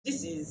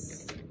this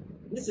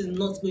is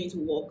not going to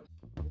work.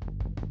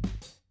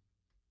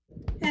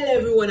 Hello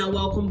everyone and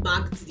welcome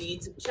back to the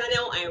YouTube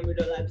channel. I am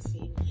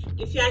Labisi.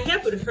 If you are here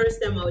for the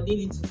first time, I would need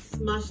you to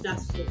smash that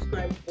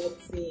subscribe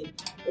button.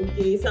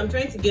 Okay, so I'm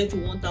trying to get to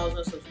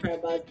 1,000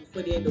 subscribers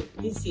before the end of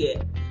this year.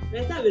 And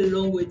I still have a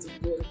long way to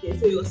go. Okay,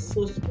 so your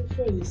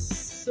subscription is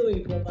so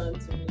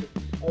important to me.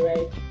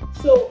 Alright,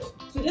 so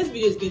today's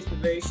video is going to be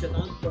very short. I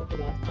want to talk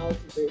about how to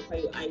verify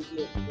your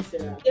ID on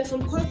Coursera. There are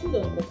some courses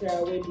on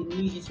Coursera where they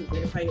need you to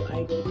verify your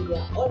ID, although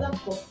there are other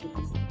courses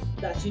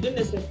that you don't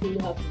necessarily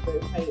have to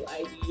verify your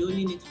ID. You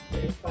only need to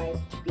verify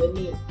your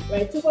name,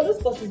 right? So for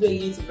those courses where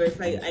you need to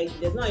verify your ID,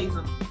 there's no how you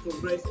can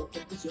progress or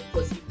complete your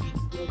course if you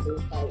don't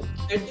verify it.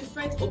 There are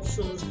different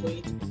options for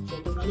you to pick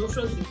from. There's an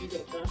option to use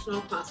an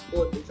international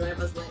passport, a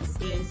driver's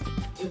license,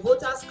 a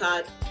voter's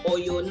card, or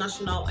your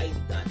national ID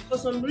card. For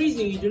some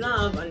reason you do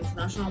not have an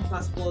international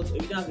passport, or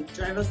you don't have a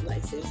driver's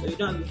license, or you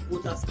don't have a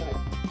voter's card,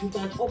 you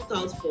can opt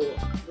out for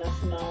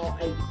national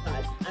ID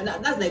card, and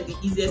that's like the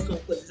easiest one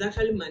because it's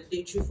actually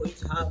mandatory for you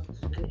to have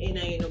an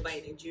NIN number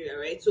in Nigeria,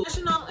 right? So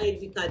national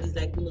ID card is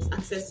like the most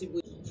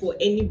accessible for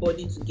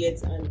anybody to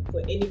get and for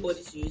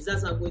anybody to use.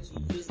 That's why I'm going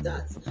to use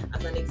that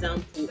as an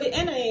example. The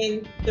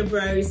NIN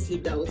temporary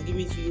slip that was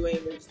given to you when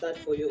you registered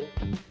for your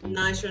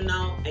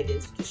national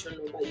identification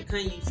number, you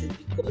can't use it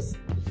because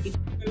it's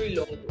very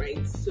long,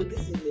 right? So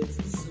this is it.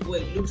 This is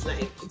what it looks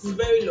like. It is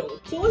very long.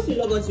 So once you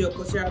log onto your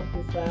Coursera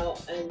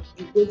profile and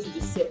you go to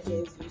the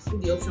settings, you see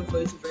the option for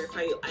you to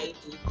verify your ID,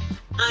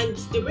 and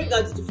they bring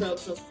out the different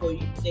options for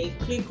you. Then you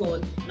click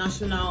on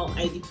national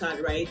ID card,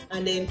 right?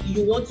 And then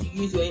you want to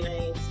use your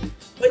NIN,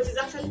 but it is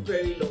actually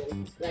very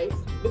long, right?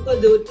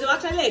 Because they'll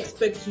actually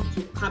expect you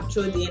to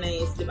capture the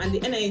NIN slip, and the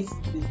NIN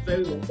slip is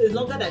very long. So it's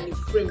longer than the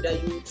frame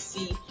that you would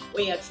see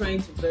when you're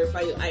trying to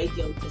verify your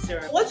ID on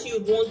Coursera. What you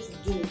want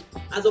to do,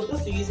 as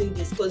opposed to using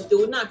this, because they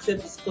will not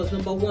accept this, because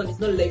number one, it's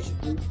not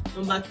legible.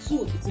 Number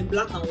two, it's in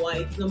black and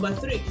white. Number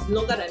three, it's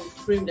longer than the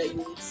frame that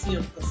you would see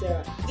on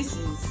Coursera.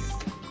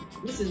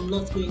 This is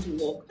not going to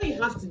work. What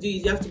you have to do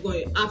is you have to go on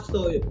your app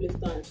store or your Play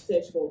Store and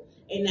search for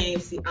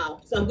NIMC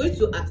app. So I'm going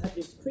to attach a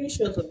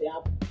screenshot of the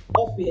app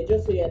up here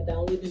just so you're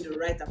downloading the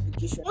right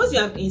application. Once you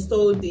have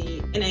installed the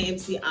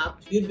NIMC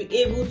app, you'll be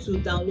able to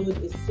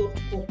download a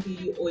soft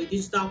copy or a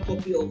digital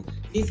copy of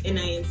this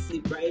NIN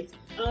slip, right?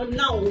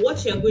 Now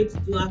what you're going to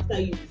do after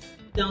you've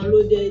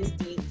downloaded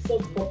the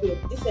soft copy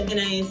of this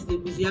NIN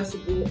slip is you have to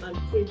go and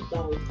print it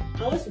out.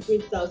 And once you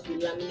print it out, you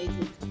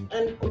laminate it.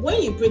 And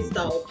when you print it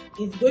out,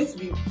 it's going to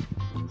be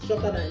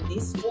shorter than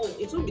this. One,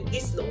 it will be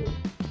this long.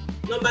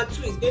 Number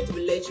two, is going to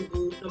be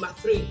legible. Number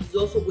three, is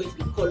also going to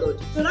be colored.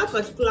 So that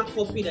particular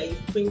copy that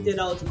you've printed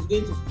out is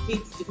going to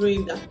fit the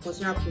frame that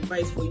Coursera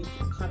provides for you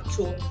to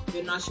capture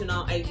your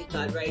national ID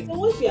card, right? So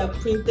once you have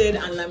printed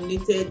and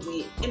laminated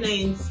the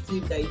NIN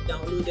slip that you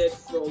downloaded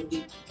from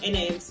the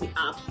NIMC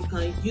app, you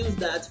can use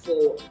that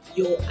for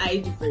your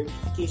ID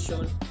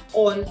verification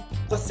on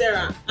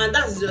Coursera. And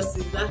that's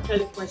it's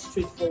actually quite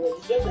straightforward.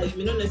 It's just that you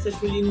may not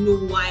necessarily know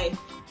why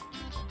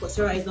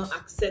Coursera is not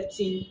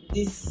accepting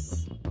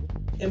this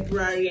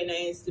temporary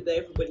NIN slip that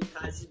everybody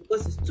has. It's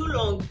because it's too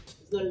long,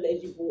 it's not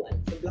legible,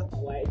 and it's in black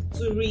and white.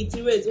 To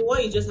reiterate,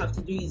 what you just have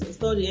to do is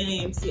install the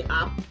NIMC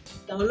app,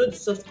 download the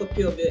soft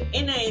copy of your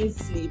NIN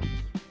slip,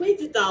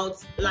 print it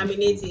out,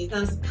 laminate it,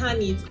 and scan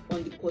it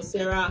on the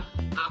Coursera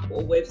app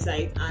or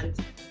website, and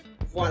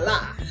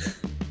voila!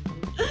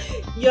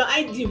 Your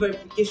ID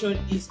verification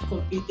is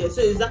completed.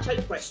 So it's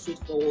actually quite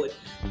straightforward,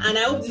 and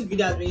I hope this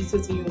video has been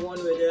useful to you in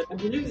one way or the other. I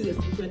believe this is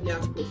a frequently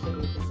asked question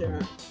on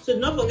Coursera, so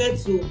don't forget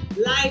to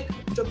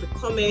like, drop a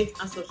comment,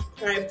 and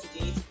subscribe to the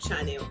YouTube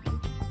channel.